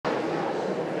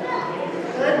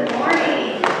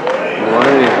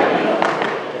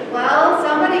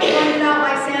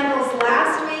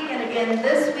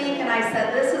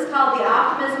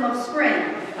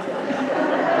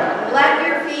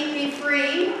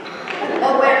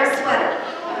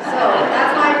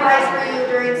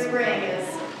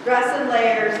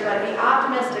layers, but be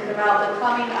optimistic about the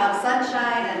coming of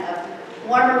sunshine and of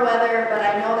warmer weather, but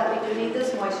I know that we do need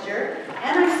this moisture.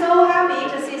 And I'm so happy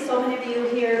to see so many of you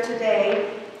here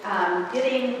today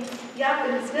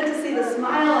and it's good to see the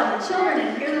smile on the children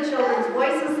and hear the children's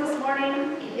voices this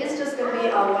morning. It's just going to be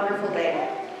a wonderful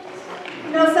day.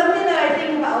 You know, something that I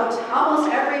think about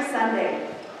almost every Sunday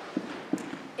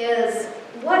is,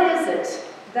 what is it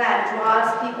that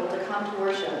draws people to come to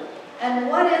worship? And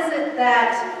what is it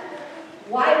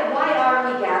why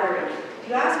are we gathering? Do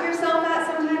you ask yourself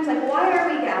that sometimes? Like, why are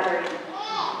we gathering?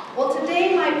 Well,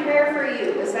 today my prayer for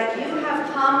you is that you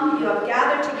have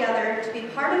gathered together to be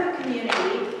part of a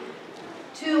community,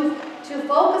 to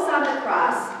focus on the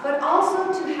cross, but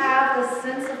also to have the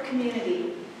sense of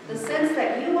community, the sense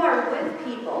that you are with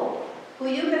people who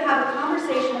you could have a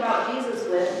conversation about Jesus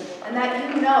with, and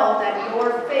that you know that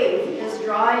your faith is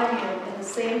drawing you in the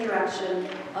same direction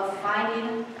of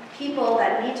finding people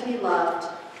that need to be loved,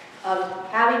 of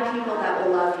having people that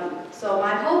will love you. So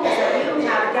my hope is that you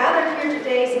have gathered here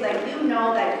today so that you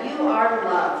know that you are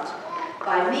loved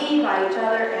by me, by each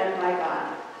other, and by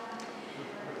God.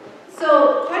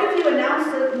 So quite a few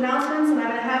announcements, and I'm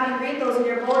going to have you read those in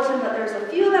your bulletin, but there's a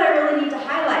few that I really need to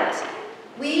highlight.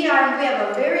 We have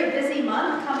a very busy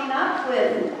month coming up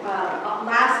with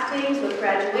last things, with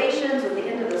graduations, with the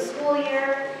end of the school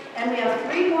year, and we have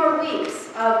 3 more weeks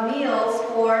of meals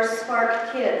for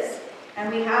Spark Kids.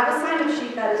 And we have a sign-up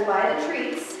sheet that is by the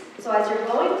treats. So as you're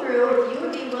going through, if you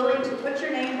would be willing to put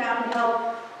your name down and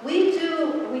help, we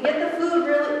get the food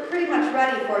really pretty much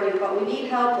ready for you, but we need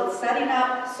help with setting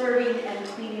up, serving, and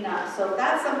cleaning up. So if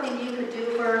that's something you could do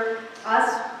for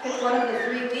us, pick one of the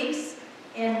 3 weeks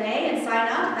in May and sign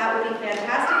up, that would be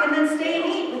fantastic. And then stay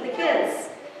and eat with the kids,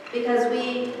 because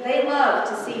they love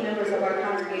to see members of our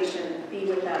congregation be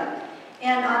with them.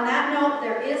 And on that note,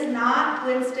 there is not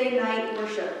Wednesday night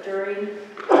worship during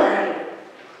the day.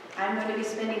 I'm going to be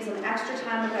spending some extra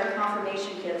time with our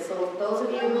confirmation kids. So those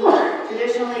of you who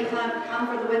traditionally come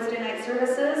for the Wednesday night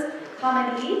services, come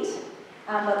and eat,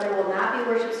 but there will not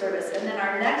be worship service. And then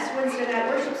our next Wednesday night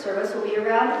worship service will be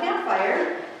around the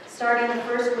campfire, starting the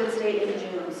first Wednesday in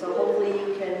June. So hopefully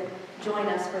you can join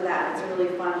us for that. It's a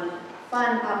really fun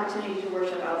opportunity to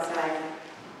worship outside.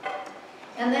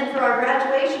 And then for our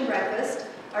graduation breakfast,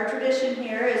 our tradition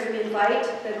here is we invite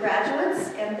the graduates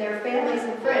and their families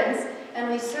and friends, and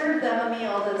we serve them a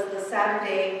meal the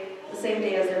same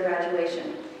day as their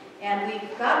graduation. And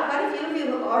we've got quite a few of you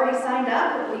who have already signed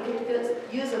up, but we could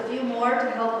use a few more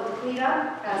to help with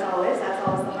cleanup, as always. That's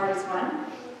always the hardest one.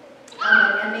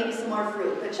 And maybe some more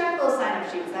fruit. But check those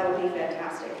sign-up sheets. That would be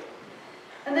fantastic.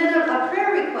 And then a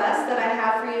prayer request that I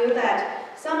have for you,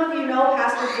 that some of you know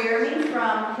Pastor Jeremy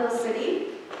from Hill City.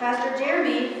 Pastor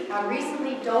Jeremy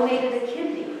recently donated a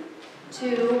kidney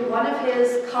to one of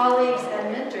his colleagues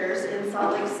and mentors in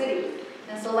Salt Lake City.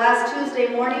 And so last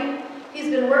Tuesday morning, he's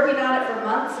been working on it for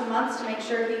months and months to make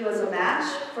sure he was a match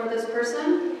for this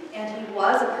person, and he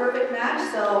was a perfect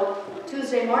match. So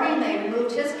Tuesday morning, they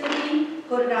removed his kidney,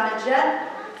 put it on a jet,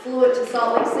 flew it to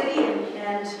Salt Lake City,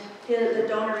 and the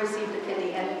donor received the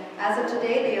kidney. And as of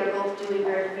today, they are both doing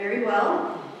very, very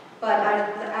well. But I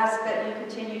ask that you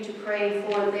continue to pray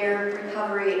for their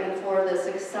recovery and for the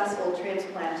successful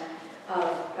transplant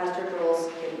of Pastor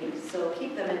Joel's kidneys. So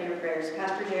keep them in your prayers,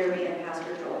 Pastor Jeremy and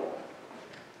Pastor Joel.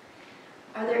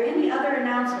 Are there any other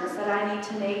announcements that I need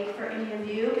to make for any of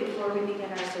you before we begin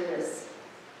our service?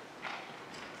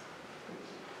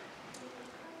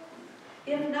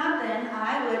 If not, then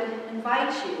I would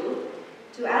invite you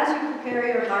to, as you prepare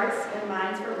your hearts and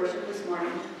minds for worship this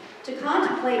morning, to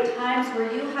contemplate times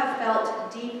where you have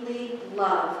felt deeply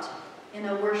loved in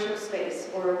a worship space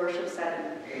or a worship setting.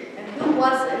 And who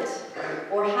was it,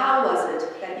 or how was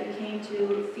it, that you came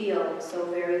to feel so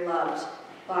very loved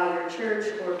by your church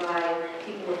or by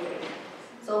people of faith?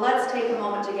 So let's take a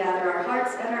moment to gather our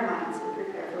hearts and our minds and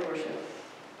prepare for worship.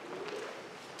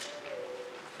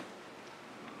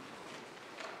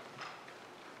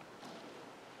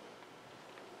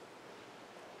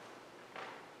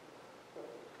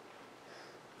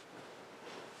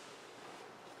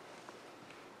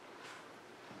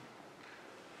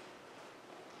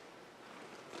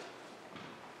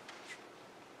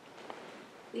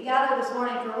 We gather this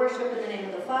morning for worship in the name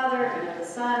of the Father, and of the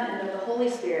Son, and of the Holy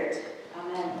Spirit.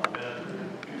 Amen.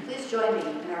 Amen. Please join me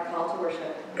in our call to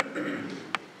worship.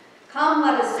 Come,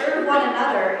 let us serve one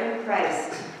another in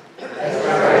Christ. As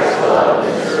Christ loved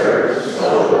and served,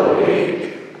 so will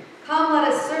we. Come,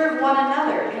 let us serve one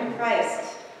another in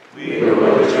Christ. We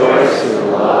will rejoice in the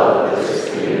love of this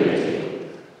community.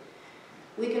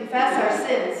 We confess our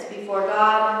sins before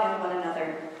God and one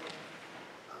another.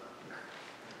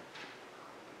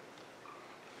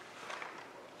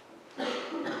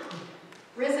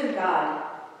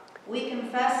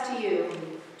 confess to you,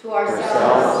 to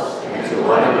ourselves, and to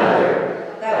one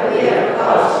another, that we have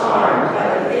caused harm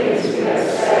by the things we have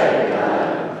said and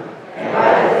done, and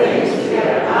by the things we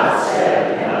have not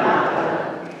said and not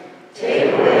done.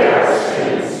 Take away our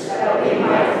sins, that we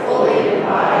might fully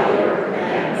embody your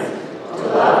commands, to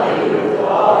love you with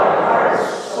all our hearts,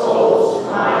 souls,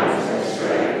 minds, and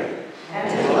strength, and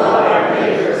to love our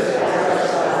neighbors as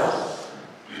ourselves.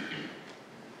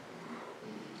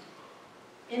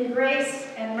 In grace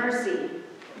and mercy,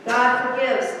 God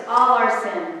forgives all our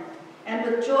sin, and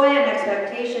with joy and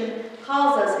expectation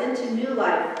calls us into new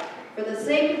life for the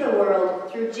sake of the world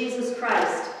through Jesus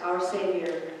Christ, our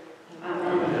Savior.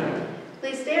 Amen.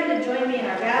 Please stand and join me in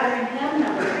our gathering hymn,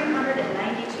 number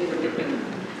 392.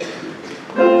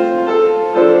 Oh,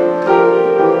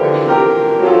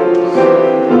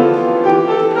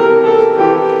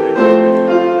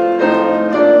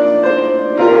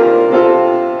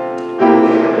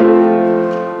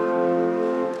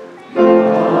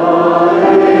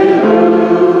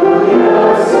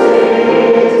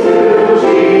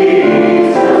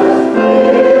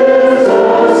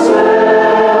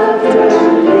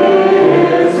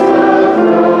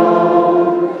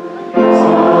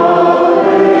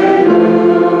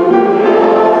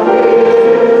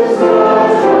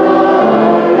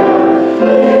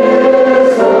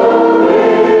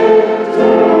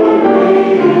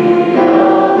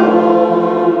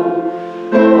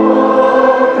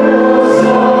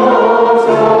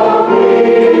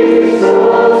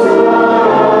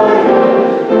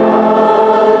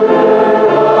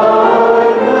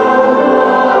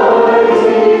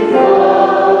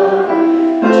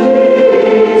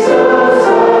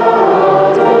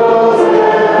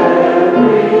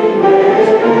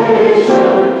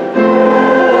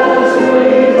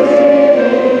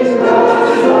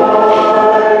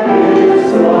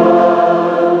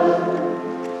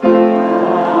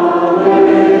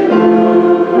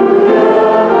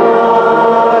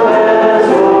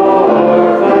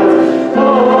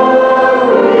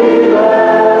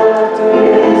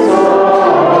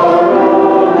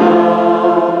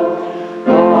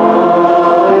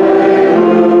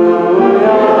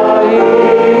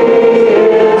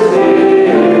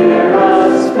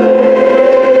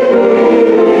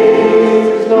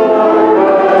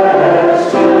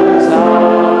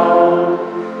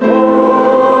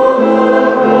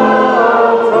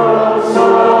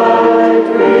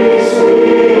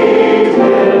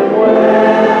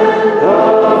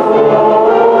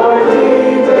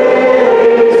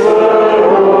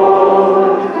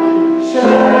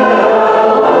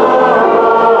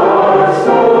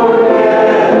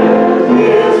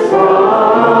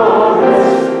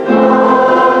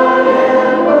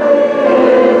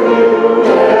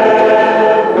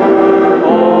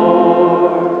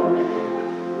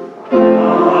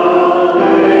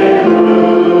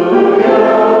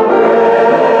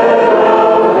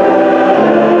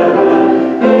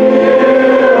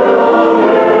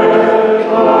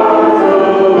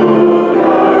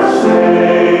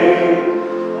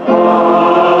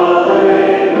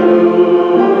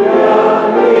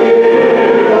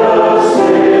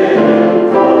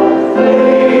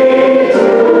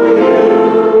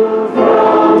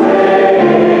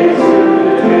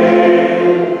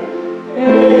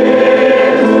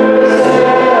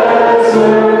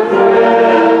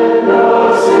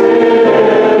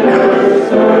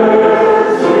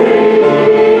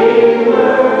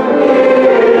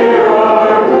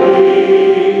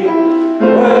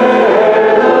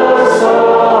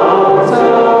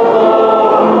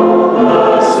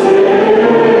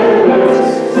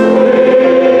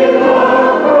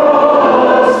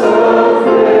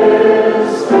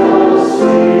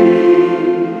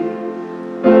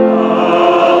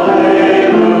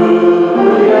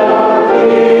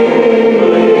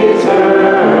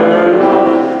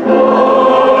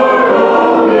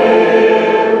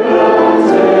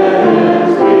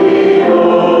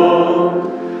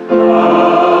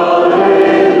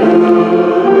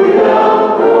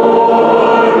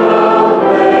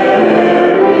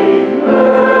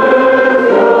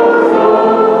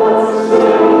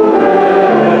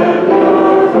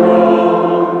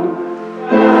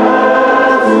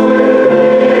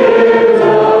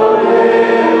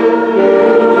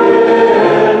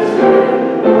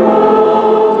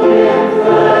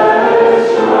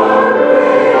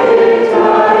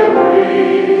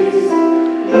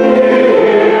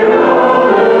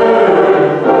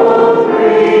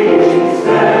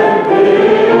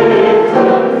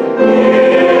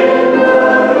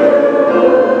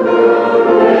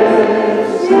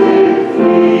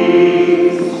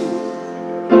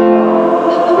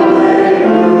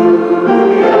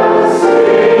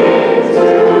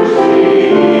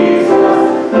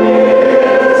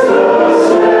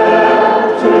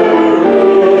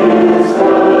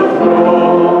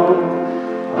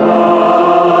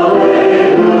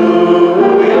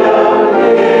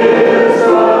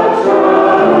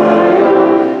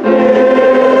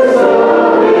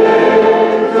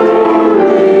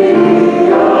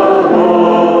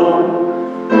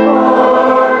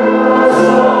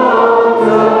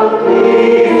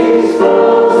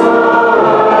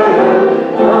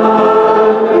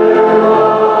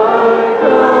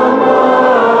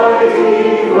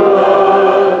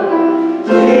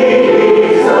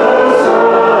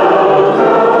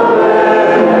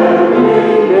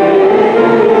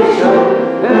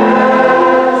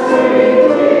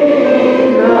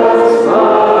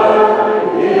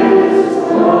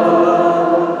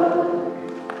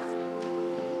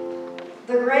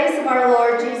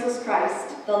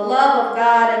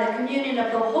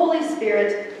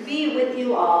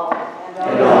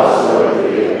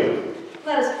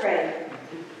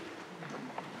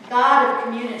 our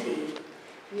community.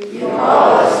 You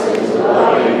call us into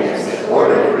loving and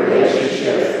supportive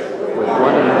relationship with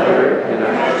one another and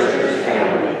our church's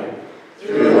family.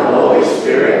 Through the Holy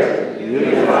Spirit,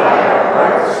 unify our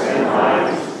hearts and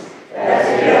minds,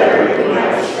 that together we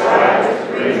might strive to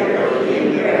bring your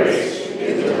healing grace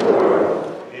into the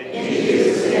world. In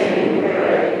Jesus' name we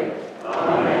pray.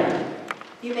 Amen.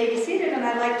 You may be seated, and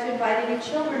I'd like to invite any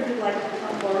children who'd like to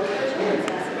come forward for a children's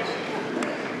message.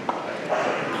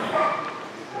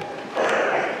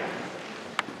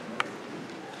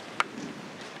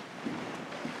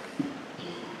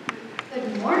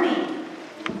 Good morning.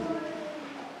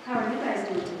 How are you guys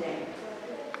doing today?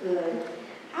 Good.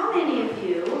 How many of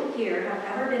you here have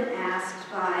ever been asked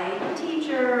by a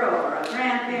teacher or a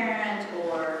grandparent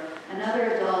or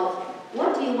another adult,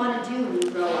 what do you want to do when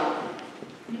you grow up?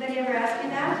 Anybody ever ask you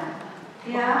that?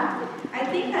 Yeah? I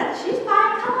think that she's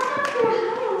fine. Come on up here.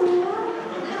 Hi,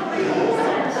 how are you,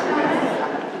 sunshine?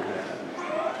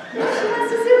 No, she wants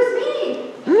to sit with me.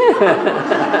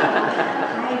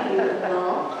 Hi, beautiful.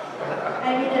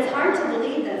 I mean, it's hard to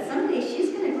believe that someday she's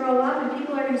going to grow up and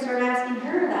people are going to start asking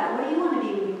her that. What do you want to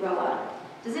be when you grow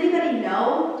up? Does anybody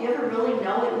know? Do you ever really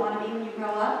know what you want to be when you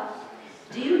grow up?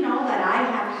 Do you know that I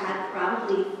have had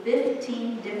probably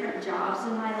 15 different jobs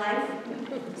in my life?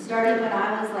 Starting when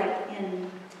I was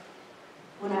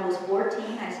when I was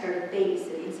 14, I started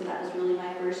babysitting, so that was really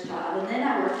my first job. And then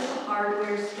I worked at a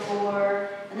hardware store.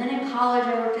 And then in college,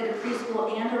 I worked at a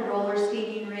preschool and a roller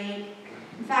skating rink.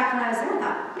 In fact, when I was there, I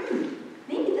thought,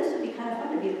 maybe this would be kind of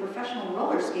fun to be a professional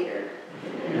roller skater.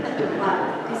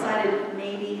 But decided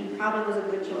maybe, and probably was a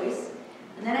good choice.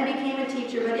 And then I became a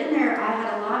teacher, but in there I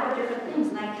had a lot of different things,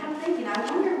 and I kept thinking, I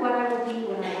wonder what I will be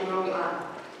when I grow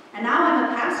up. And now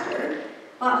I'm a pastor,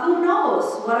 but who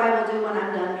knows what I will do when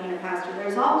I'm done being a pastor.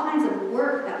 There's all kinds of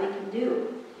work that we can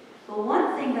do. But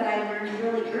one thing that I learned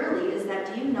really early is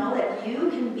that, do you know that you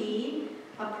can be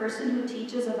a person who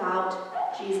teaches about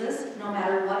Jesus no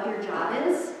matter what your job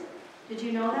is? Did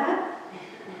you know that?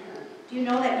 Do you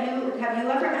know that have you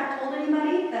ever told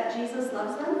anybody that Jesus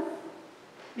loves them?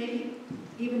 Maybe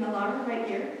even the Laura right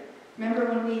here. Remember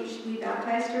when we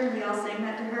baptized her and we all sang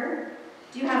that to her?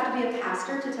 Do you have to be a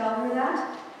pastor to tell her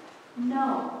that?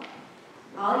 No.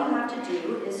 All you have to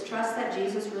do is trust that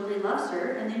Jesus really loves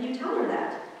her, and then you tell her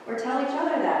that, or tell each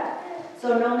other that.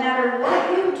 So no matter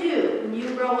what you do when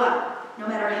you grow up, no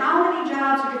matter how many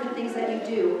jobs or different things that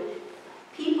you do,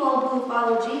 people who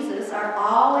follow Jesus are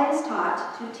always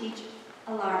taught to teach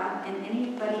Alara and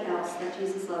anybody else that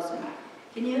Jesus loves them.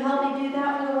 Can you help me do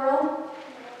that for the world?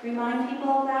 Remind people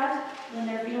of that when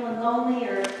they're feeling lonely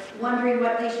or wondering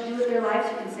what they should do with their lives.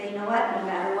 You can say, you know what, no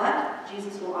matter what,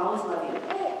 Jesus will always love you.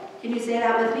 Can you say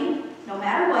that with me? No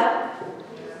matter what.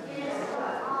 Jesus will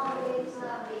always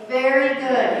love you. Very good.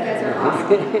 You guys are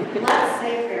awesome. Let's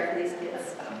say a prayer for these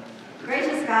kids.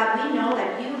 Gracious God, we know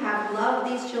that you have loved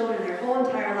these children their whole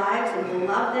entire lives and will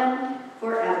love them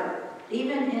forever,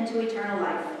 even into eternal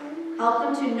life. Help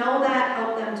them to know that,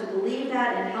 help them to believe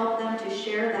that, and help them to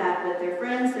share that with their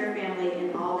friends, their family,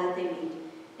 and all that they need.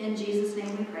 In Jesus'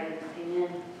 name we pray.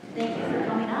 Amen. Thank you for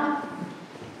coming up.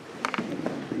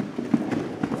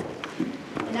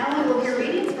 And now we will hear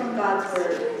readings from God's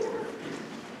Word.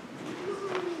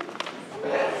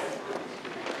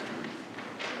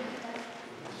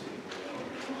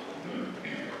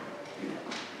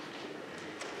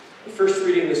 The first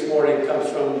reading this morning comes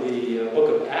from the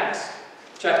book of Acts,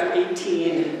 chapter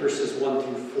 18, verses 1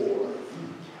 through 4.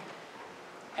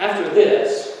 After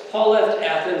this, Paul left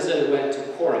Athens and went to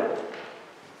Corinth.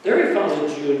 There he found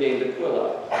a Jew named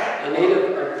Aquila, a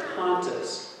native of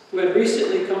Pontus, who had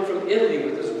recently come from Italy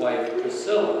with his wife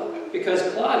Priscilla,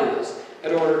 because Claudius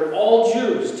had ordered all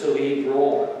Jews to leave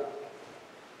Rome.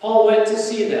 Paul went to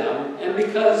see them, and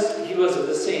because he was of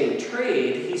the same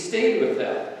trade, he stayed with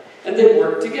them, and they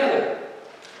worked together.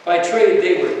 By trade,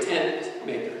 they were tent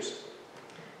makers.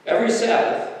 Every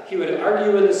Sabbath, he would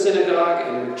argue in the synagogue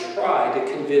and would try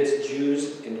to convince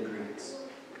Jews and Greeks.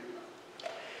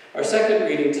 Our second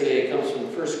reading today comes from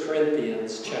 1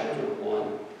 Corinthians chapter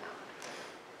 1.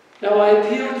 Now I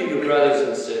appeal to you, brothers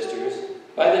and sisters,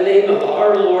 by the name of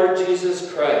our Lord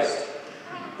Jesus Christ,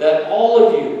 that all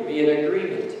of you be in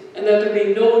agreement, and that there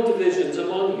be no divisions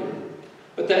among you,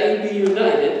 but that you be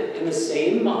united in the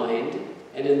same mind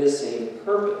and in the same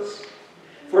purpose.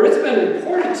 For it's been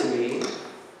reported to me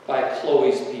by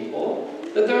Chloe's people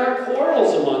that there are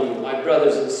quarrels among you, my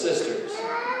brothers and sisters.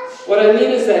 What I mean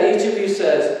is that each of you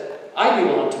says, I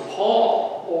belong to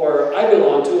Paul, or I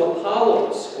belong to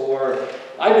Apollos, or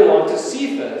I belong to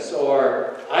Cephas,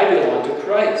 or I belong to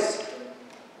Christ.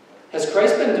 Has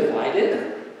Christ been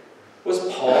divided? Was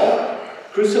Paul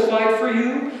crucified for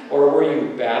you? Or were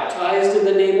you baptized in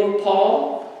the name of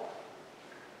Paul?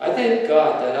 I thank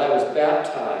God that I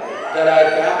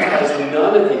baptized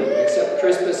none of you except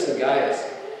Crispus and Gaius,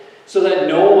 so that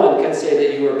no one can say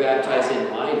that you were baptized in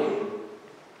my name.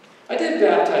 I did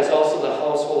baptize also the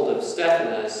household of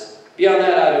Stephanus. Beyond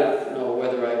that, I don't know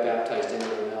whether I baptized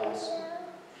anyone else.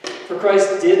 For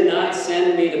Christ did not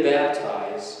send me to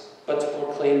baptize, but to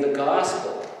proclaim the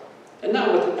gospel, and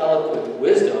not with eloquent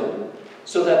wisdom,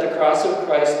 so that the cross of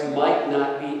Christ might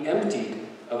not be emptied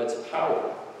of its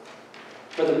power.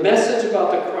 For the message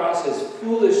about the cross is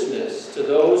foolishness to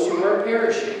those who are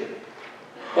perishing,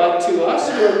 but to us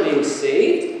who are being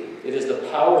saved, it is the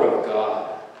power of God.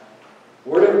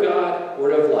 Word of God,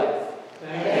 word of life.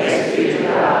 Thanks be to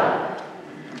God.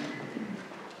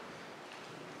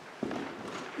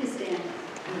 Please stand.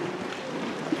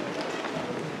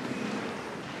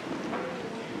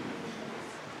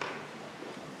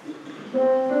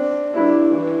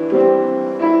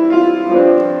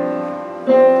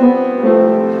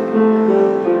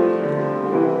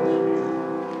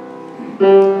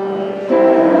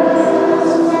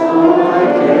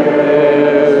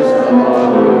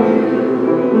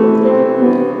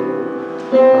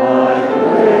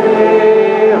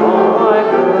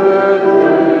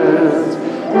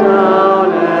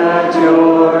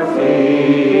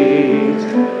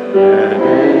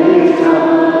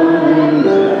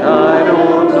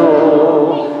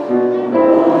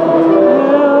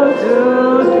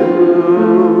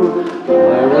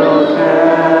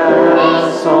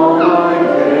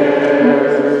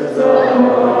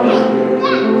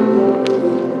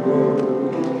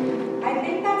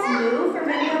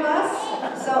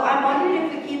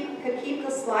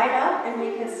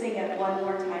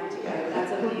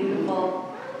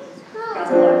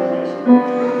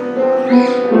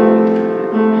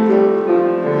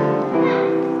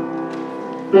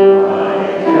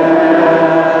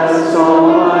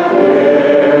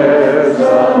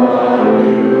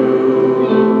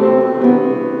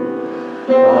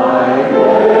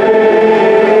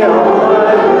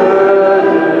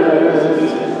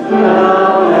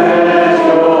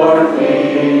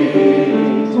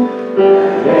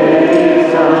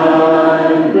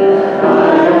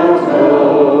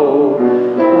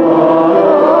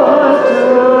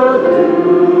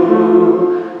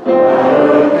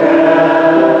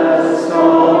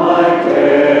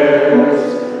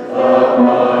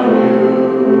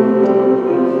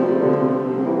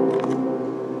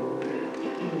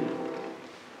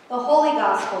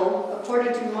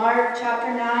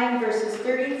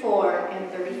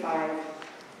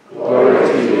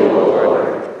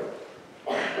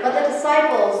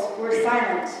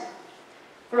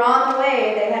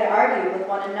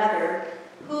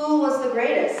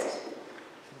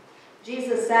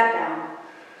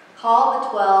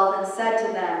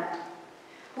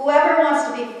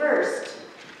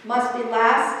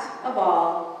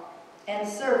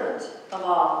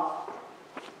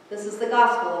 This is the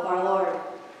gospel of our Lord.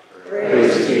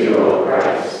 Praise to you, O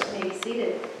Christ. You may be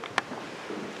seated.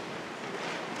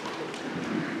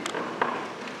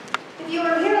 If you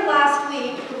were here last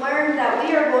week, you learned that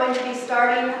we are going to be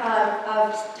starting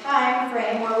a time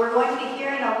frame where we're going to be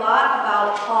hearing a lot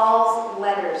about Paul's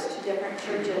letters to different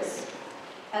churches.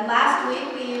 And last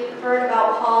week we heard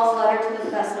about Paul's letter to the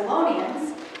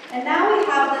Thessalonians, and now we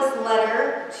have this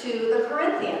letter to the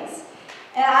Corinthians.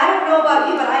 And I don't know about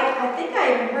you, but I think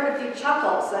I even heard a few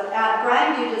chuckles.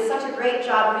 Brian, you did such a great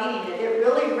job reading it. It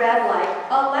really read like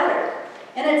a letter.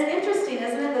 And it's interesting,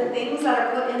 isn't it, the things that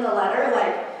are put in the letter,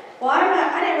 like, well,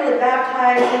 I didn't really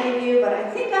baptize any of you, but I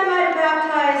think I might have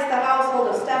baptized the household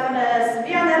of Stephanus. And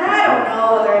beyond that, I don't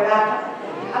know whether I baptized.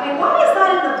 I mean, why is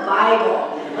that in the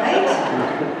Bible, right?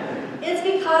 It's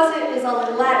because it is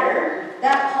a letter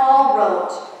that Paul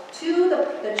wrote to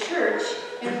the church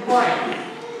in Corinth.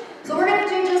 So we're going to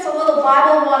do just a little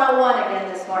Bible 101 again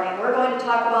this morning. We're going to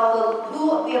talk about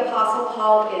who the Apostle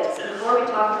Paul is before we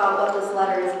talk about what this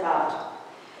letter is about.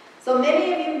 So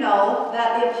many of you know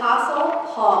that the Apostle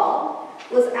Paul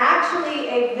was actually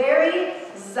a very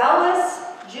zealous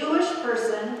Jewish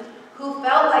person who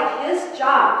felt like his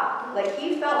job, like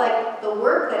he felt like the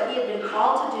work that he had been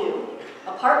called to do,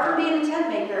 apart from being a tent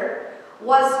maker,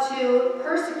 was to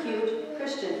persecute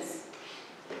Christians.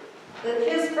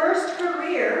 His first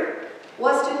career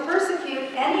was to persecute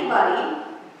anybody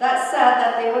that said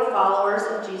that they were followers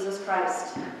of Jesus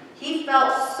Christ. He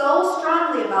felt so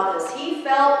strongly about this. He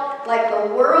felt like the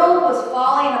world was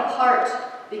falling apart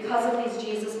because of these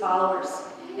Jesus followers.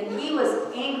 And he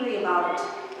was angry about it.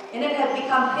 And it had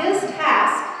become his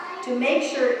task to make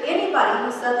sure anybody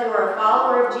who said they were a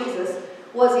follower of Jesus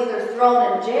was either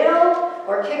thrown in jail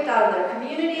or kicked out of their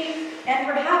community, and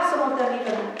perhaps some of them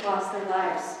even lost their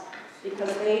lives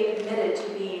because they admitted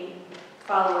to being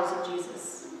followers of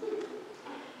Jesus.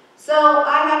 So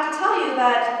I have to tell you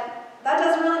that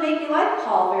doesn't really make me like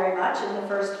Paul very much in the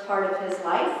first part of his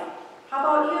life. How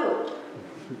about you?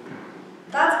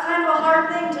 That's kind of a hard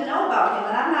thing to know about him,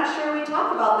 and I'm not sure we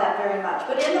talk about that very much.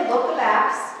 But in the book of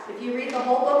Acts, if you read the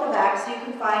whole book of Acts, you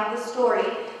can find the story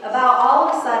about all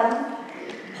of a sudden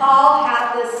Paul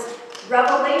had this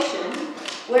revelation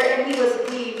where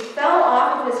he fell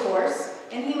off of his horse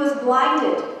and he was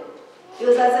blinded. It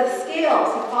was as if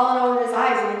scales had fallen over his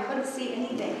eyes and he couldn't see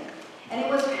anything. And he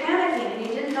was panicking and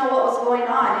he didn't know what was going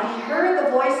on. And he heard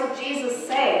the voice of Jesus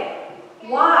say,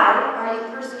 "Why are you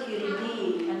persecuting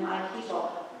me and my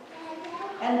people?"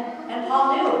 And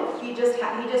Paul knew. He just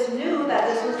knew that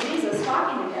this was Jesus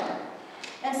talking to him.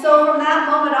 And so from that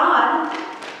moment on,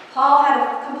 Paul had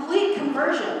a complete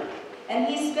conversion. And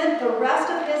he spent the rest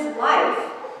of his life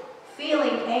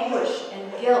feeling anguish and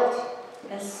guilt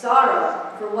and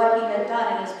sorrow for what he had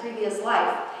done in his previous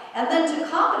life. And then to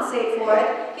compensate for it,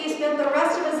 he spent the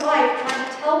rest of his life trying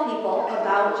to tell people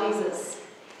about Jesus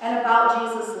and about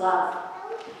Jesus' love.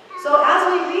 So as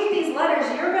we read these letters,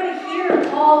 you're going to hear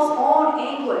Paul's own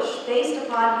anguish based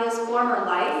upon his former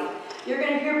life. You're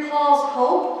going to hear Paul's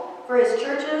hope for his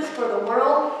churches, for the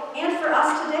world, and for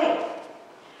us today.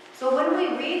 So when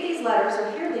we read these letters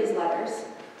or hear these letters,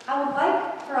 I would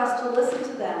like for us to listen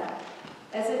to them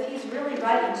as if he's really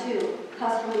writing to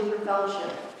Custer Lutheran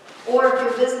Fellowship. Or if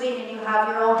you're visiting and you have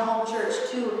your own home church,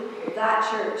 to that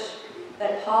church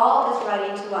that Paul is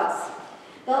writing to us.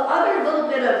 The other little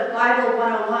bit of Bible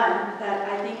 101 that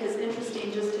I think is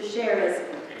interesting just to share is,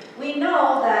 we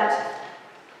know that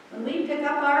when we pick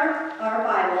up our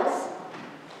Bibles,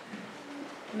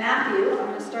 Matthew, I'm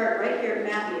going to start right here at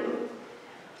Matthew.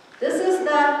 This is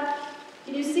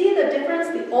can you see the difference?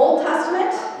 The Old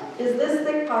Testament is this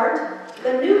thick part.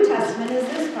 The New Testament is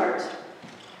this part.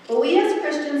 But we as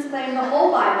Christians claim the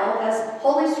whole Bible as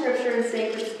Holy Scripture and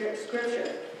Sacred Scripture.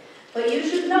 But you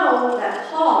should know that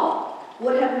Paul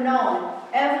would have known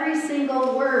every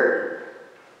single word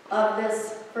of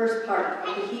this first part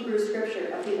of the Hebrew Scripture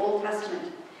of the Old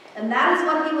Testament. And that is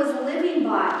what he was living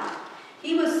by.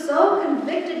 He was so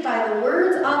convicted by the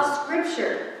words of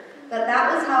Scripture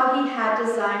that was how he had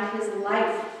designed his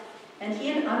life. And he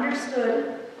had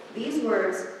understood these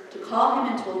words to call him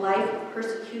into a life of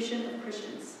persecution of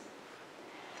Christians.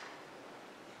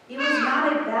 He was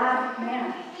not a bad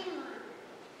man.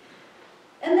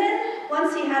 And then,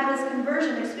 once he had his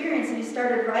conversion experience and he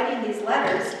started writing these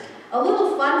letters, a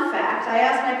little fun fact, I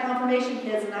asked my confirmation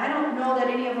kids, and I don't know that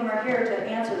any of them are here to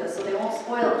answer this, so they won't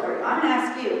spoil it for you. I'm going to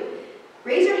ask you.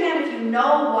 Raise your hand if you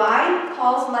know why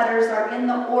Paul's letters are in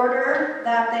the order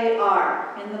that they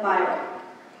are in the Bible.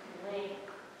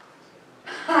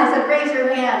 I said, raise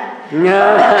your hand.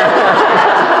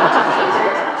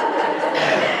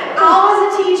 Always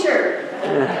a teacher.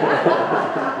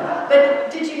 But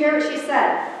did you hear what she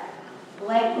said?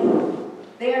 Blank.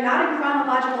 They are not in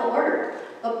chronological order.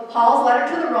 Paul's letter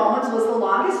to the Romans was the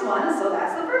longest one, so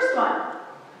that's the first one.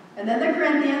 And then the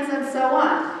Corinthians and so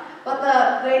on. But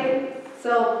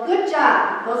so good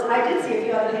job. I did see a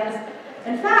few other hands.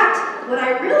 In fact, what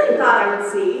I really thought I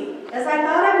would see is I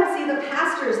thought I would see the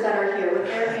pastors that are here with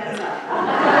their hands up.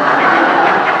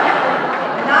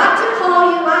 Not to call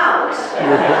you out,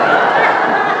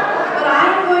 but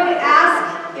I'm going to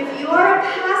ask if you are a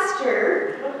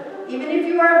pastor, even if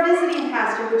you are a visiting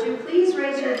pastor, would you please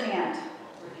raise your hand?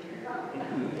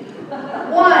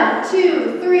 1,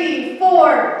 2, 3,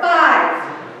 4,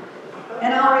 5.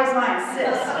 And I'll raise mine,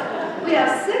 6. We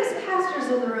have 6 pastors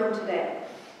in the room today.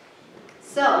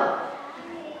 So,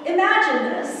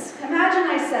 imagine this. Imagine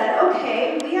I said,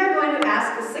 okay, we are going to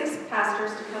ask the 6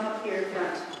 pastors to come up here in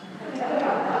front.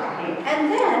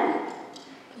 And then,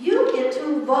 you get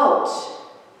to vote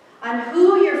on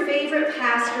who your favorite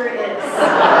pastor is.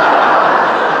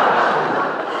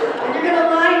 And you're going to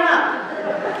line up.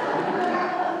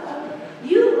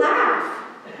 You laugh.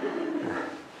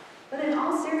 But in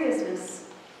all seriousness,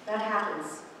 that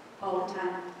happens all the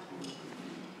time.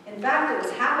 In fact, it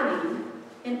was happening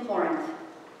in Corinth.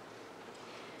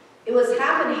 It was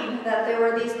happening that there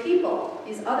were these people,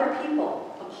 these other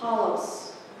people,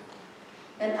 Apollos,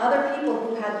 and other people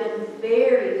who had been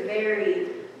very, very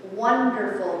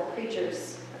wonderful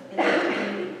preachers in their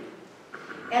community.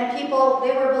 And they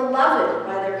were beloved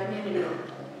by their community.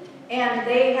 And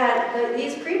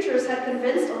these preachers had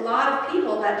convinced a lot of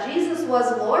people that Jesus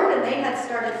was Lord, and they had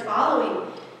started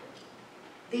following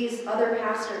these other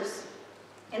pastors.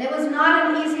 And it was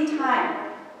not an easy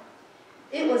time.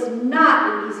 It was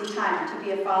not an easy time to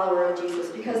be a follower of Jesus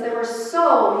because there were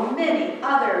so many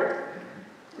other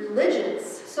religions,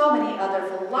 so many other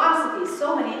philosophies,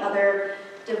 so many other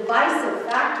divisive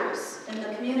factors in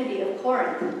the community of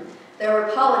Corinth. There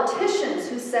were politicians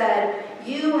who said,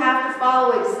 you have to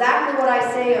follow exactly what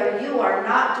I say or you are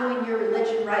not doing your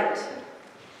religion right.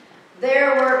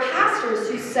 There were pastors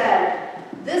who said,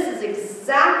 this is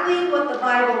exactly what the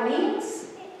Bible means,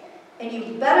 and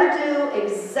you better do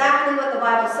exactly what the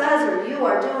Bible says or you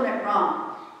are doing it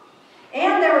wrong.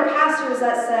 And there were pastors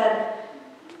that said,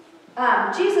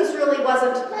 Jesus really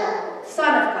wasn't the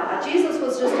Son of God. Jesus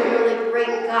was just a really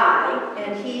great guy,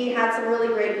 and he had some really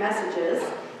great messages,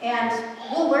 and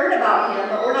we'll learn about him,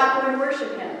 but we're not going to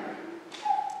worship him.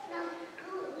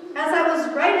 As I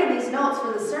was writing these notes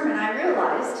for the sermon, I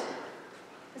realized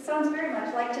it sounds very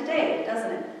much like today,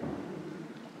 doesn't it?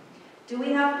 Do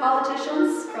we have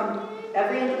politicians from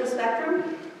every end of the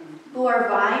spectrum who are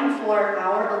vying for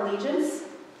our allegiance?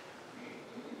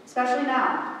 Especially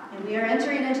now, and we are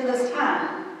entering into this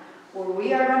time where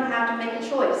we are going to have to make a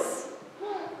choice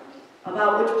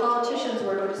about which politicians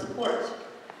we're going to support.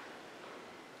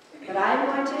 But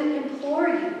I'm going to implore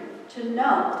you to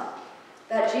know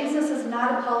that Jesus is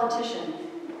not a politician.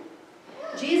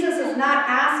 Jesus is not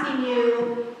asking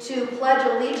you to pledge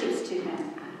allegiance to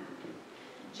him.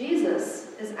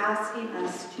 Jesus is asking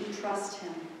us to trust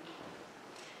him.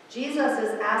 Jesus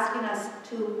is asking us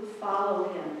to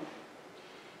follow him.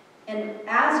 And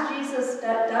as Jesus does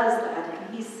that,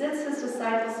 he sits his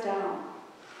disciples down.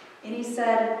 And he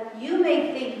said, you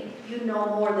may think you know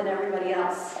more than everybody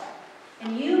else.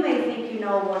 And you may think you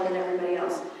know more than everybody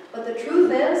else. But the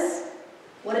truth is,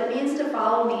 what it means to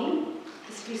follow me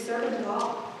is to be servant of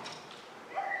all.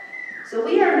 So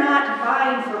we are not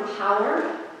vying for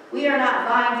power. We are not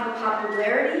vying for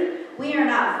popularity. We are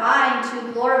not vying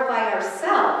to glorify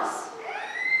ourselves.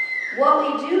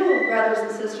 What we do, brothers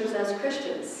and sisters, as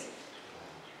Christians,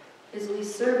 is we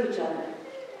serve each other.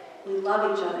 We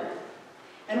love each other.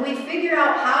 And we figure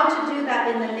out how to do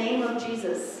that in the name of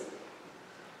Jesus.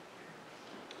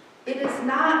 It is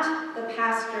not the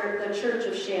pastor, the church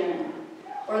of Shannon,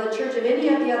 or the church of any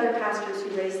of the other pastors who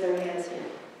raise their hands here.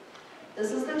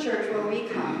 This is the church where we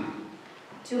come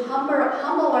to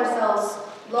humble ourselves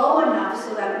low enough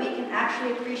so that we can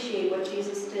actually appreciate what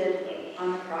Jesus did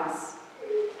on the cross.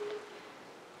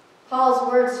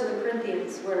 Paul's words to the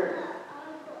Corinthians were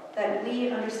that we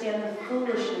understand the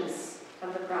foolishness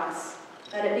of the cross,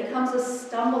 that it becomes a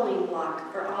stumbling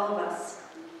block for all of us.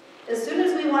 As soon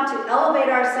as we want to elevate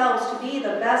ourselves to be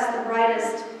the best, the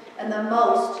brightest, and the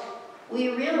most, we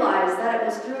realize that it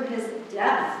was through his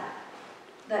death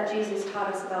that Jesus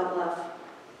taught us about love.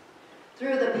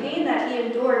 Through the pain that he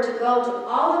endured to go to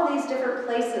all of these different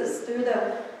places, through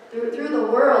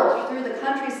the world, through the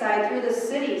countryside, through the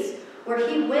cities, where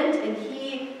he went and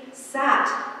he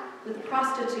sat with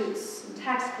prostitutes and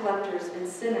tax collectors and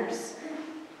sinners,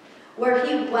 where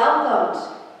he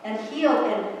welcomed and healed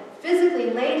and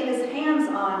physically laid his hands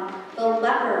on the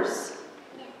lepers,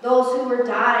 those who were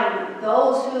dying,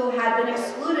 those who had been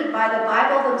excluded by the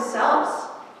Bible themselves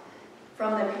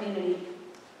from the community.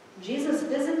 Jesus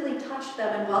physically touched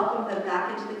them and welcomed them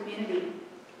back into the community.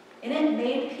 And it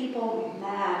made people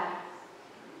mad.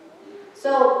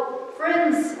 So,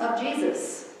 friends of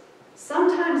Jesus,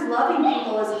 sometimes loving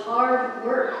people is hard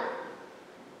work.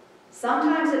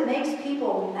 Sometimes it makes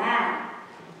people mad.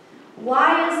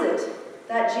 Why is it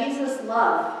that Jesus'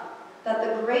 love, that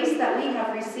the grace that we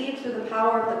have received through the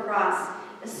power of the cross,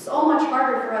 is so much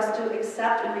harder for us to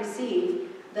accept and receive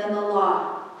than the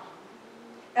law?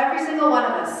 Every single one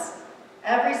of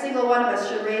us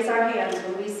should raise our hands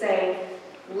when we say,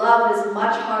 love is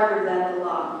much harder than the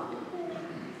law.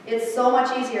 It's so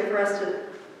much easier for us to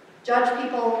judge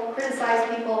people,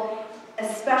 criticize people,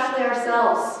 especially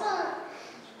ourselves.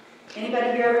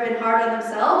 Anybody here ever been hard on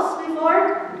themselves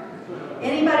before?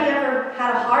 Anybody ever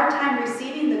had a hard time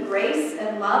receiving the grace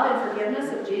and love and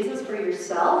forgiveness of Jesus for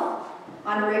yourself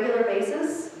on a regular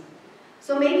basis?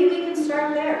 So maybe we can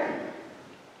start there.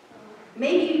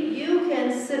 Maybe you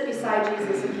can sit beside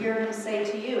Jesus and hear him say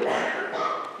to you,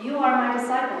 you are my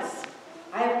disciples.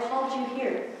 I have called you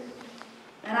here.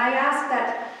 And I ask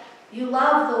that you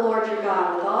love the Lord your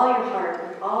God with all your heart,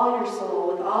 with all your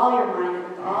soul, with all your mind, and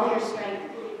with all your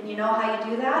strength. And you know how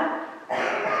you do that?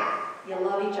 You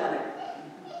love each other.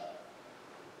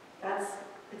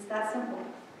 It's that simple.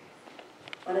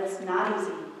 But it's not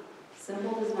easy.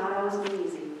 Simple does not always mean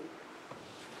easy.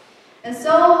 And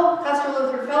so, Custer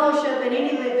Lutheran Fellowship and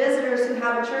any of the visitors who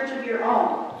have a church of your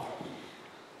own,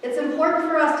 it's important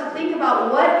for us to think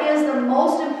about what is the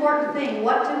most important thing.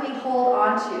 What do we hold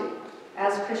on to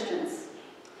as Christians?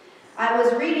 I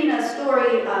was reading a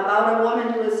story about a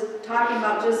woman who was talking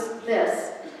about just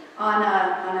this on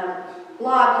a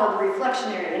blog called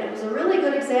Reflectionary, and it was a really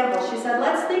good example. She said,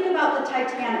 let's think about the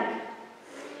Titanic.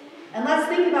 And let's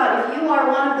think about if you are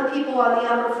one of the people on the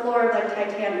upper floor of the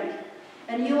Titanic,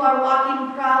 and you are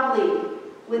walking proudly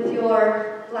with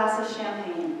your glass of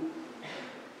champagne,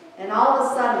 and all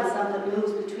of a sudden something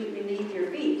moves beneath your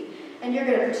feet, and you're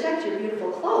going to protect your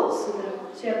beautiful clothes so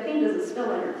that champagne doesn't spill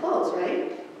on your clothes,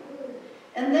 right?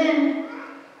 And then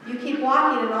you keep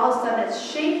walking, and all of a sudden it's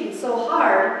shaking so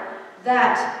hard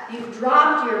that you've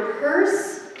dropped your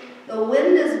purse, the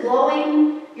wind is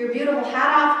blowing your beautiful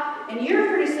hat off, and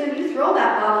pretty soon you throw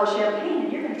that bottle of champagne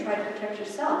and you're going to try to protect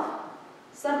yourself.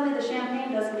 Suddenly the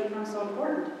champagne doesn't become so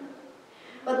important.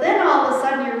 But then all of a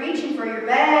sudden you're reaching for your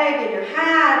bag and your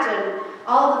hat and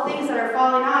all the things that are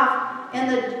falling off, and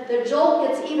the jolt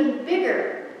gets even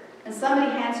bigger, and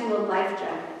somebody hands you a life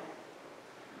jacket.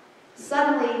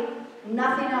 Suddenly,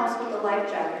 nothing else but the life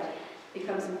jacket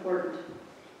becomes important.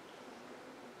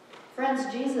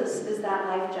 Friends, Jesus is that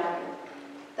life jacket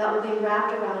that will be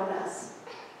wrapped around us,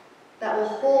 that will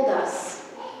hold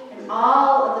us in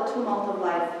all of the tumult of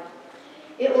life.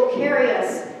 It will carry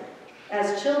us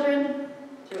as children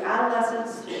through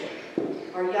adolescence,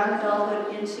 our young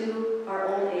adulthood, into our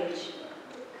old age.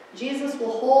 Jesus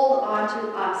will hold on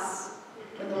to us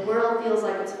when the world feels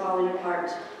like it's falling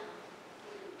apart.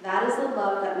 That is the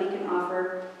love that we can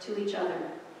offer to each other.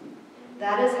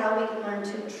 That is how we can learn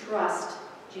to trust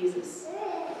Jesus.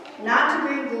 Not to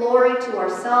bring glory to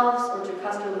ourselves or to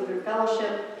custom through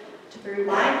fellowship, to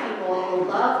remind people of the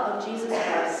love of Jesus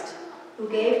Christ, who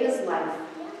gave his life,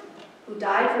 who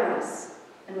died for us,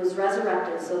 and was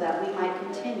resurrected so that we might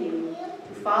continue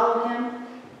to follow him,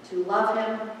 to love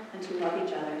him, and to love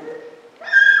each other.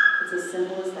 It's as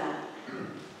simple as that.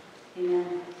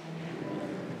 Amen.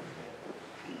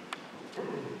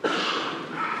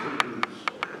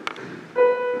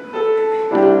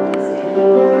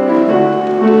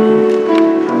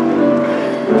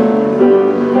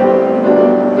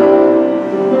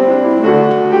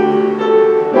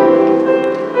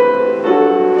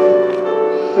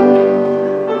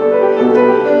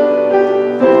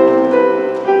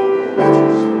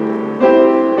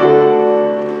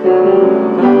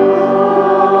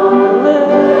 Live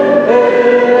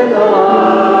in the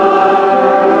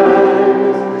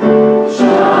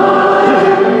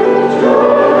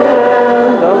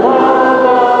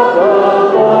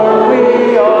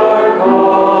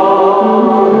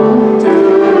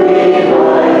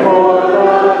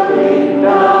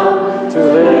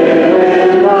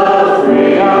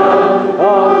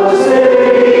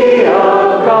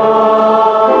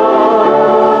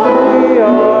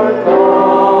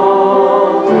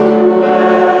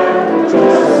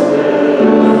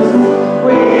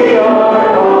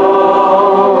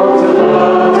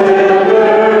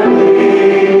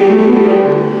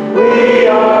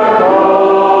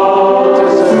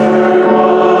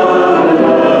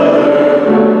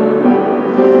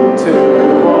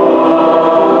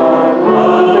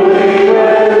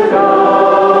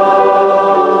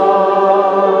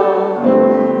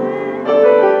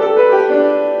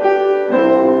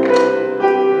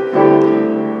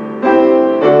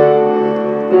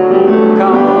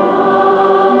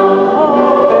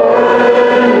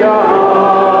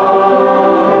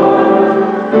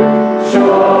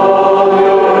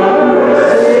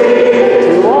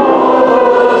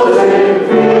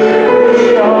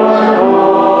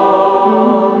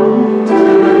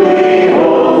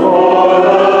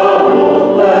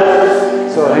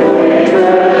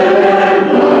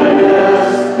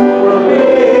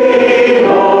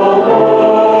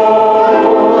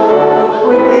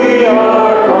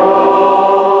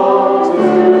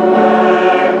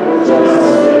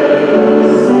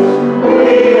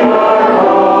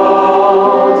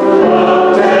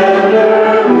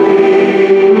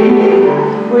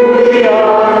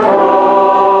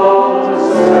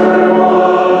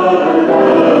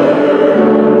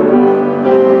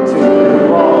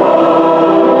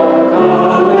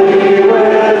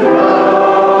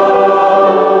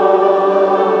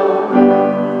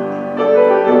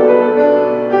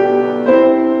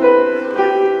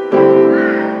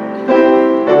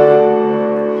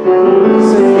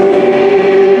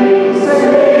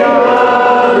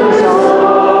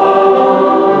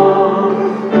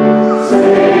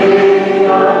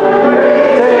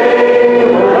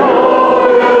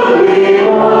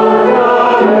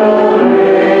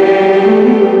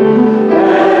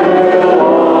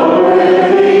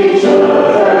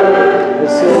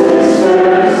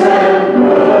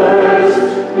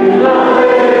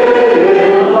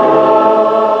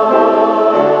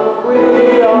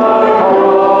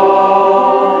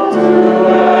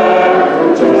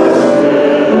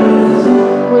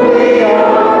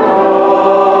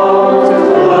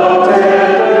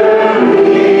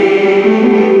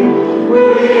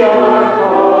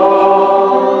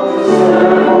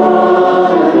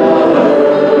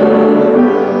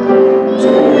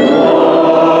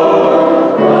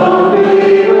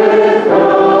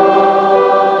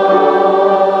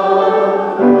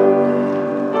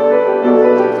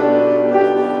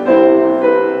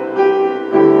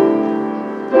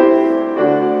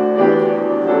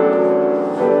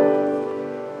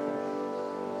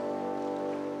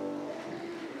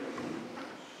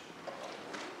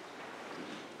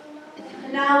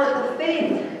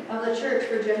church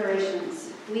for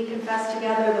generations. We confess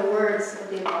together the words of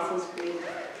the Apostles' Creed.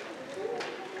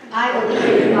 I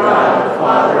believe in God, the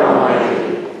Father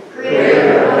Almighty,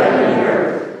 creator of heaven and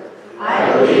earth.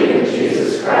 I believe in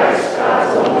Jesus Christ,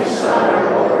 God's only Son,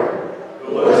 our Lord,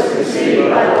 who was conceived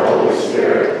by the Holy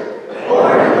Spirit,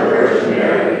 born of the Virgin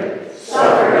Mary,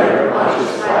 suffered under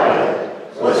Pontius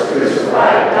Pilate, was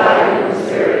crucified, died, and was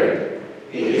buried.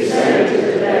 He descended to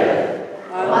the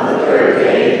dead. On the third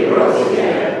day he rose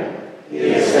again.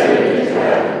 He ascended into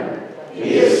heaven.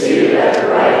 He is seated at the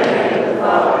right hand of the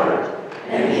Father,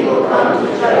 and he will come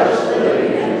to judge the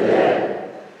living and the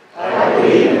dead. I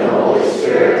believe in the Holy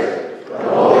Spirit, the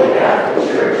Holy Catholic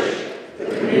Church, the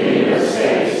communion of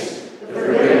saints, the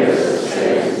forgiveness of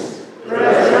sins, the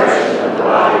resurrection of the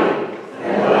body,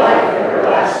 and the life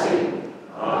everlasting.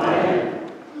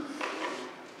 Amen.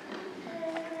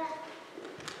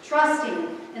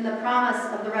 Trusting in the promise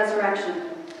of the resurrection,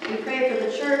 we pray for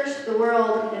the church, the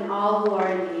world, and all who are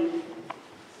in need.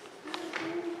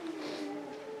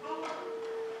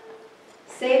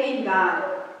 Saving God,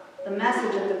 the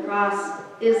message of the cross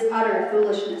is utter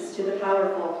foolishness to the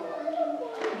powerful.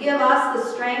 Give us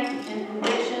the strength and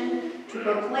conviction to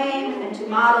proclaim and to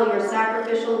model your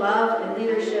sacrificial love and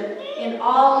leadership in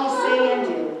all we say and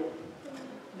do.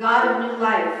 God of new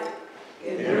life,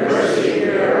 in mercy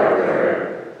hear our prayer.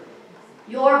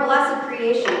 Your blessed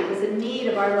creation is in need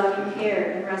of our loving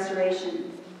care and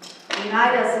restoration.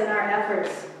 Unite us in our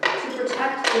efforts to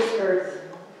protect this earth,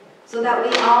 so that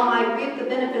we all might reap the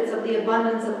benefits of the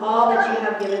abundance of all that you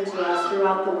have given to us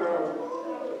throughout the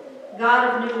world.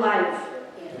 God of new life,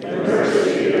 in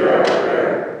mercy hear our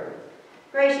prayer.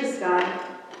 Gracious God,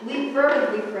 we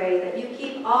fervently pray that you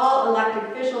keep all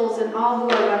elected officials and all who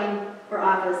are running for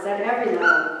office at every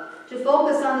level to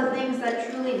focus on the things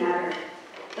that truly matter,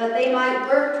 that they might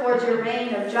work towards your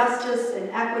reign of justice and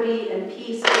equity and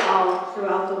peace for all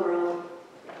throughout the world.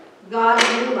 God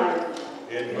of new life,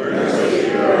 in mercy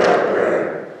hear our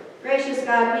prayer. Gracious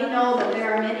God, we know that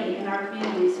there are many in our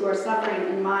communities who are suffering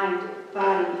in mind,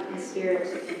 body, and spirit,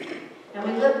 and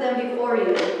we lift them before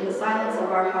you in the silence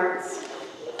of our hearts.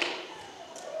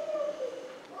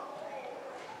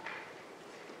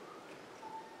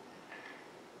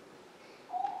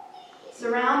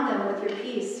 Surround them with your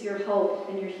peace, your hope,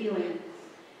 and your healing,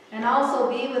 and also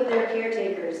be with their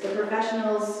caretakers, the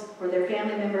professionals or their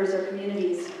family members or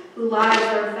communities whose lives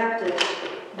are affected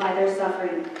by their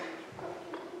suffering.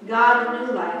 God of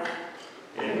new life,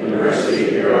 in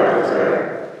mercy hear our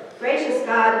prayer. Gracious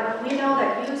God, we know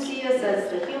that you see us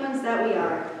as the humans that we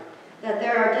are, that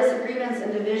there are disagreements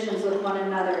and divisions with one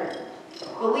another.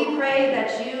 But we pray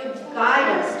that you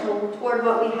guide us toward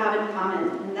what we have in common,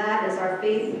 and that is our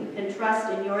faith and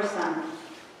trust in your Son.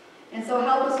 And so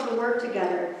help us to work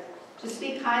together, to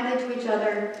speak kindly to each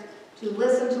other, to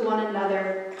listen to one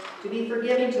another, to be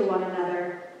forgiving to one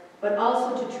another, but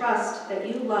also to trust that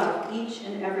you love each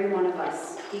and every one of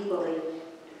us equally.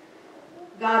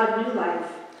 God of new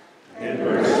life, in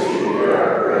mercy hear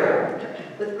our prayer.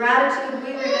 With gratitude,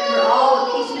 we remember all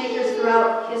the peacemakers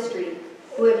throughout history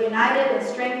who have united and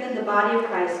strengthened the body of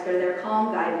Christ by their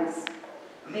calm guidance.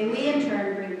 May we in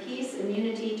turn bring peace and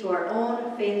unity to our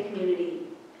own faith community.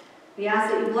 We ask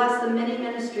that you bless the many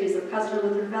ministries of Custer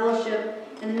Lutheran Fellowship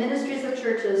and the ministries of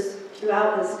churches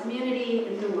throughout this community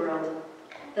and the world,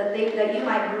 that you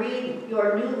might breathe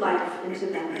your new life into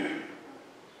them.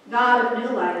 God of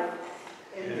new life,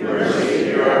 in mercy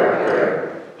hear our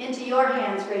prayer. Into your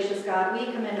hands, gracious God,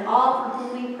 we commend all for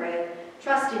whom we pray,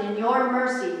 trusting in your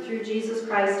mercy through Jesus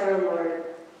Christ our Lord.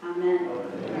 Amen.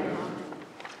 Amen.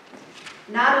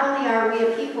 Not only are we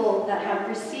a people that have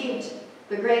received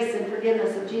the grace and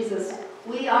forgiveness of Jesus,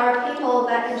 we are a people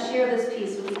that can share this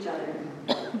peace with each other.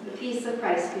 The peace of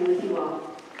Christ be with you all.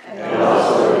 And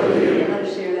also with you. Let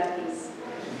us share that peace.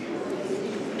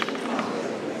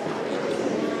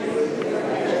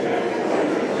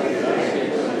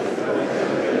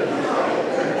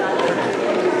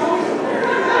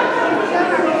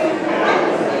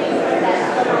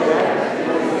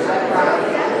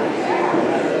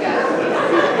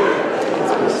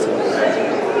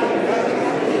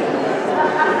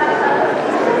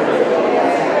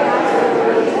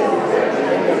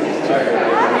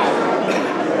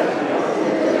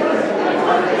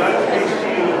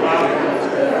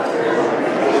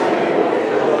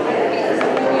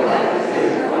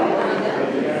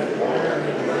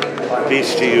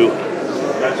 Peace to you.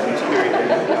 That's peace, period.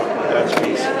 That's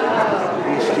peace.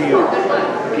 Peace to you.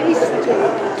 Peace to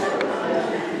you.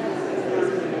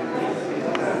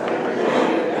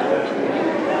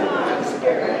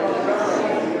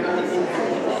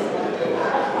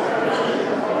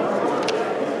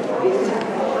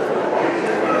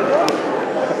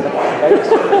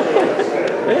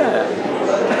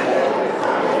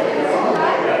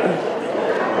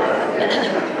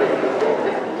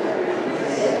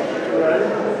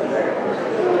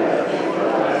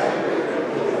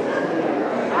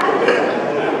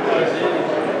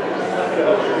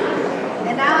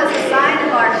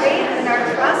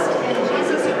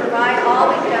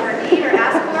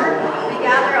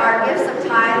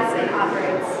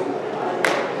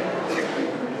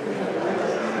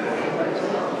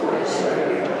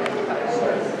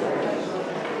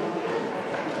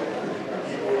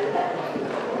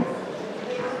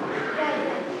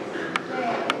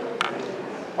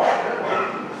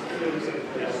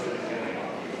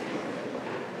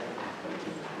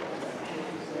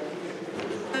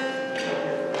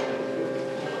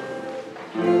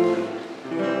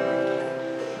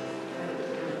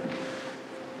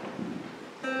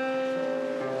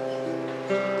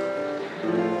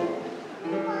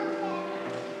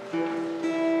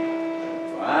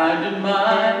 finding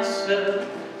myself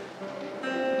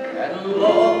at a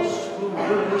loss for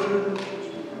words.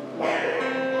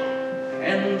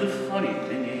 And the funny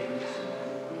thing is,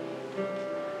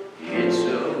 it's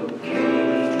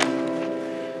okay.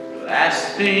 The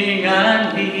last thing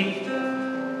I need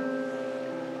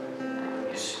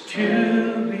is to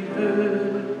be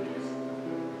heard,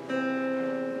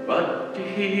 but to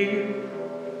hear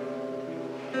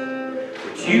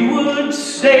what you would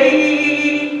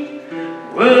say.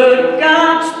 Would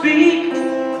God speak?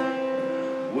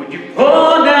 Would you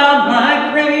pour down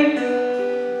like rain,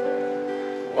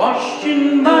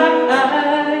 washing my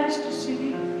eyes to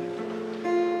see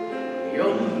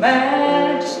your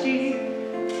majesty?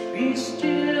 Be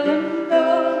still and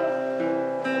know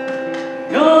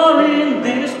you're in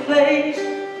this place.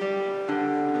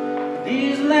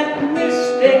 Please let me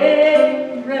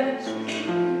stay and rest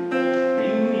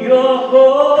in your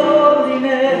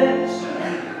holiness.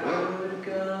 Would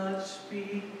God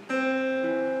speak?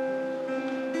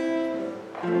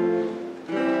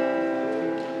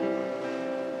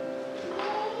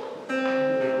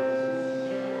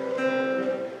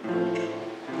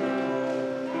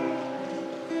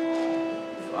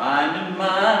 Finding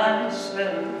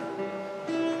myself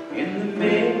in the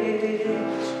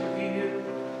midst of you,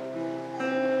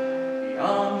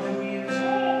 beyond the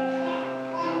music,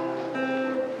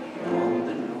 beyond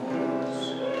the noise.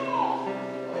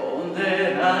 All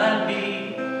that I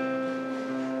need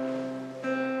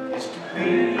is to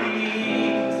be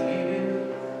with you,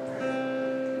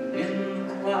 and in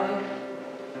the quiet,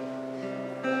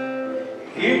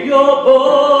 hear your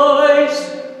voice.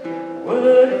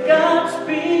 Would God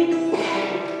speak?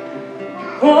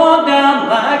 Pour down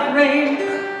like rain,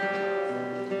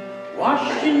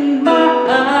 washing my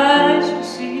eyes to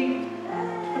see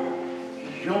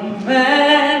your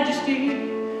majesty.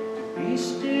 To be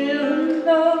still and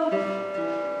know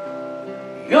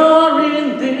you're in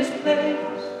this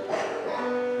place.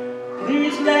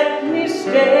 Please let me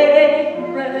stay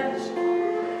and rest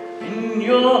in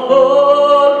your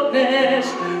holiness.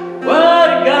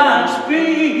 Would God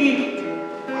speak?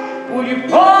 Will you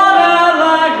pour out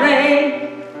like rain,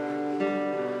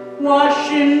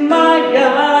 washing my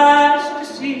eyes to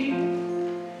see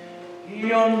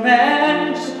your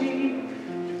majesty?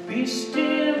 To be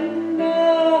still and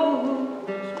know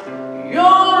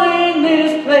you're in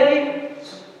this place.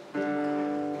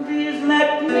 Please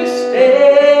let me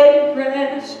stay and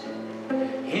rest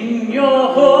in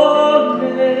your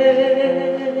holiness.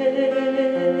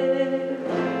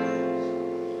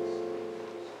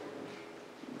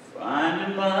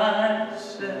 Finding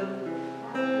myself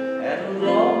at a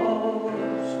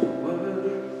loss for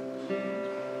words,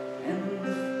 and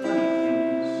the funny thing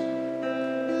is,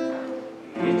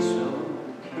 it's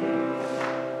okay.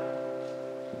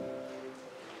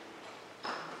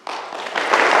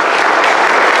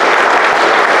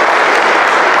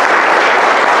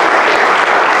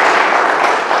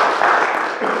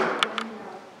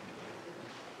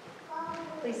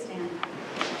 Please stand.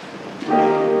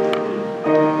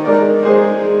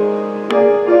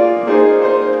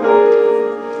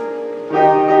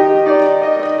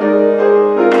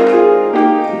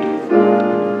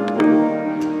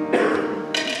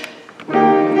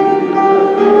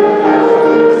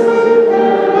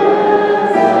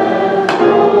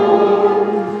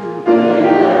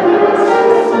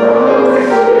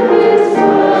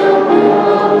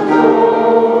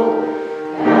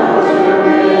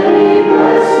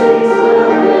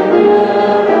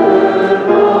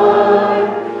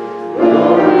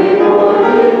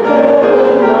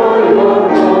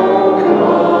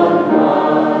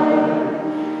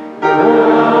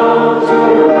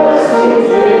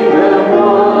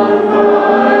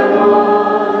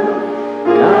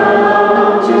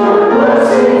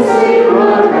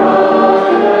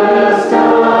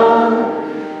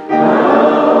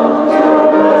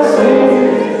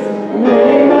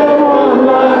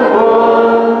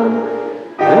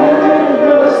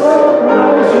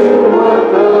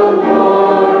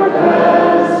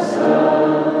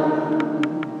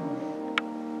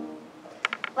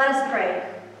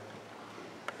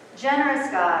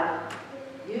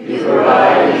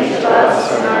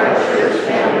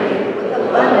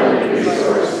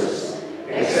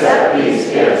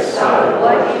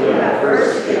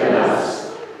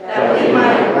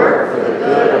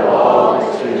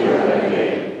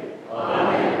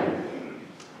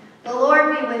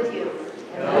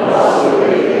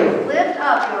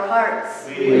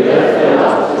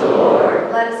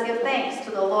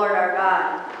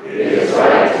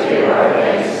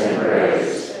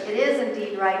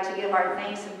 right to give our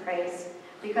thanks and praise,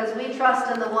 because we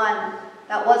trust in the one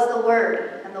that was the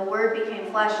Word, and the Word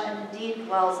became flesh and indeed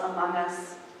dwells among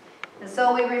us. And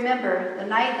so we remember the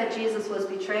night that Jesus was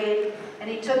betrayed, and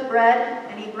he took bread,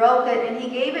 and he broke it, and he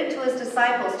gave it to his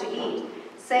disciples to eat,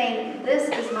 saying, "This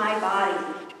is my body.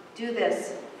 Do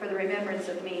this for the remembrance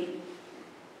of me."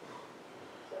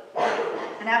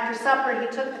 And after supper he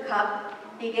took the cup,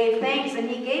 he gave thanks, and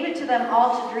he gave it to them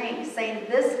all to drink, saying,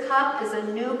 "This cup is a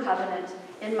new covenant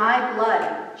in my blood,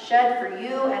 shed for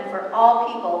you and for all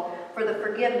people for the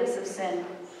forgiveness of sin.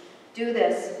 Do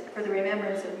this for the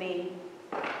remembrance of me."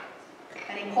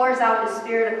 And he pours out his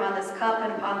Spirit upon this cup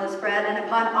and upon this bread and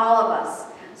upon all of us,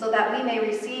 so that we may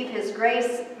receive his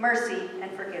grace, mercy,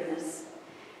 and forgiveness.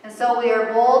 And so we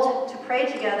are bold to pray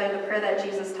together the prayer that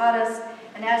Jesus taught us,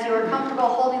 and as you are comfortable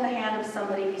holding the hand of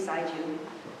somebody beside you.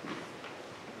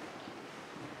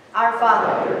 Our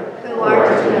Father, who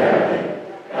art in heaven,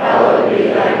 hallowed be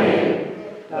thy name.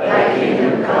 Thy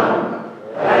kingdom come,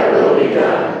 thy will be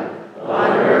done,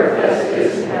 on earth as it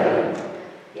is in heaven.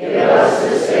 Give us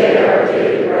this day our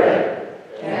daily bread,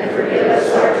 and forgive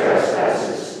us our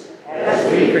trespasses,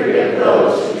 as we forgive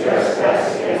those who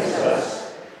trespass against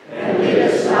us. And lead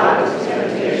us not into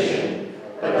temptation,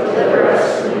 but deliver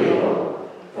us from evil.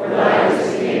 For thine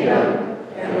is the kingdom,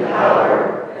 and the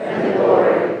power, and the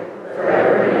glory,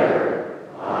 forever and ever.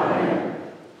 Amen.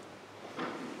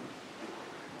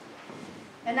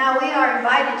 And now we are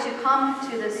invited to come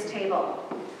to this table.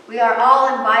 We are all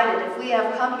invited. If we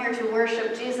have come here to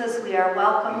worship Jesus, we are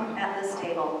welcome at this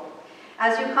table.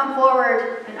 As you come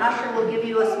forward, an usher will give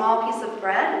you a small piece of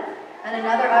bread, and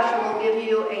another usher will give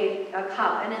you a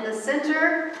cup. And in the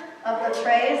center of the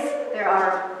trays, there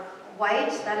are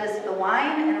white, that is the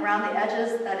wine, and around the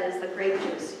edges, that is the grape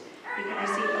juice. You can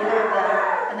receive either of them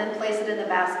and then place it in the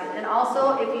basket. And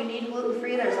also, if you need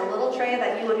gluten-free, there's a little tray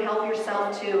that you would help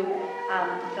yourself to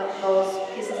those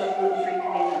pieces of gluten-free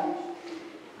communion.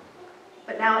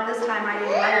 But now at this time, I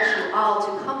invite you all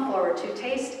to come forward to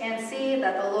taste and see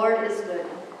that the Lord is good.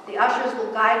 The ushers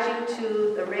will guide you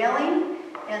to the railing,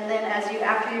 and then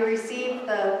after you receive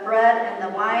the bread and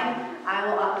the wine, I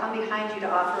will come behind you to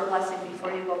offer a blessing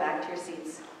before you go back to your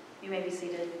seats. You may be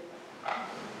seated.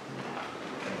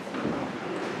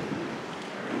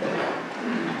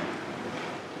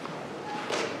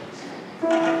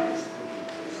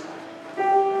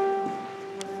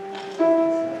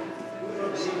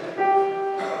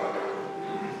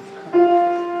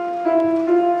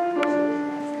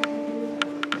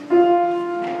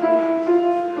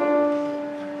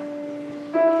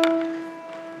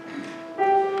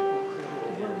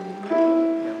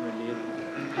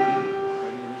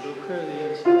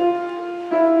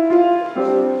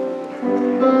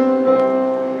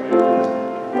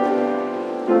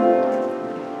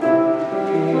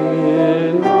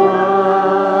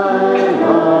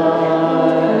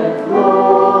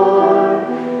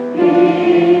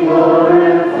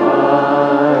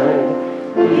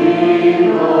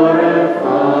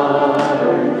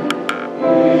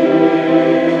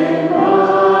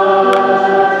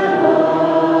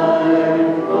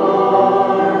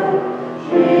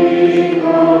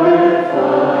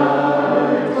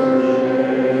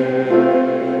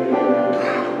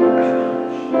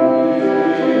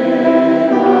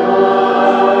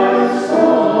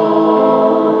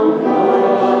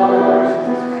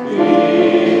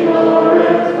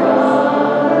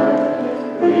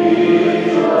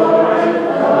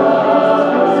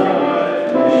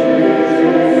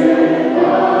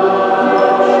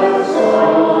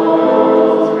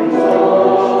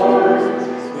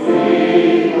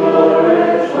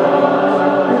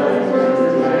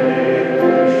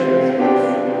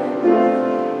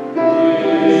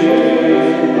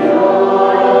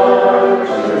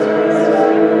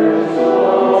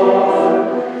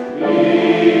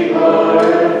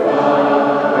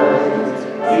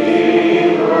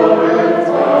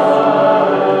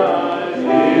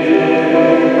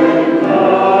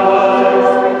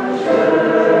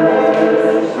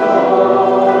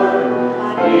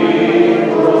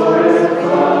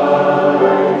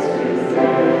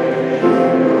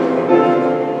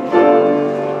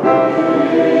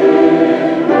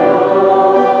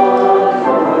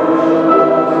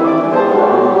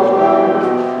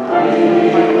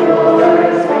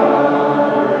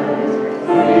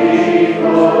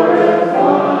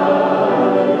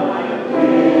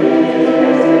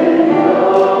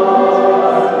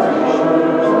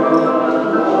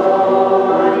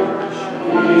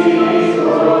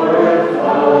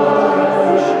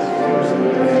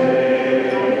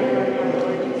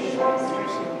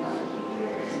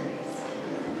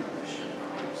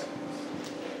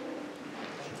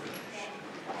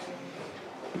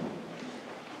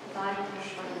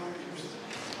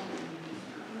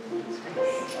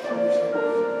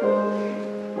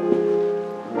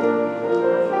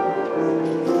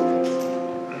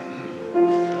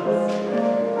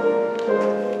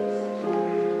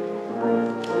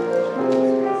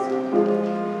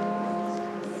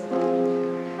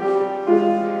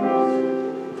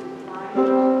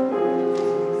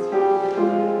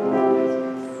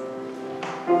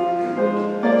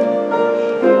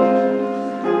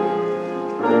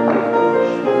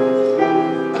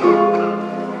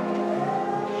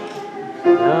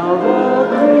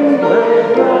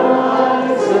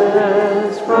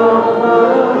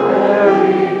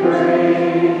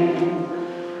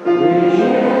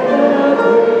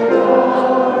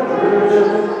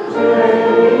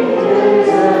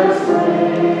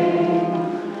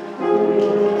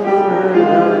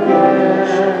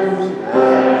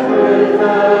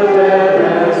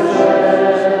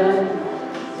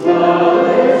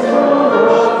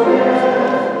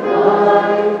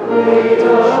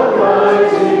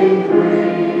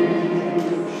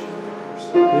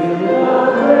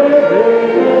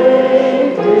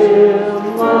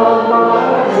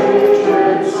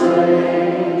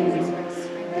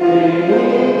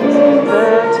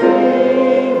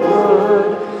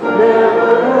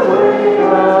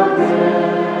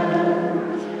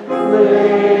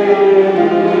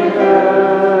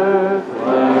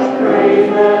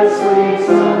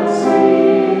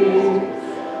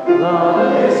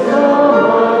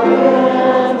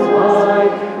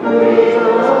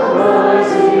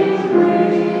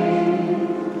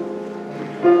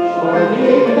 When he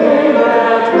came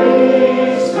at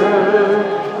Easter,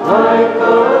 like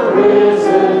a river.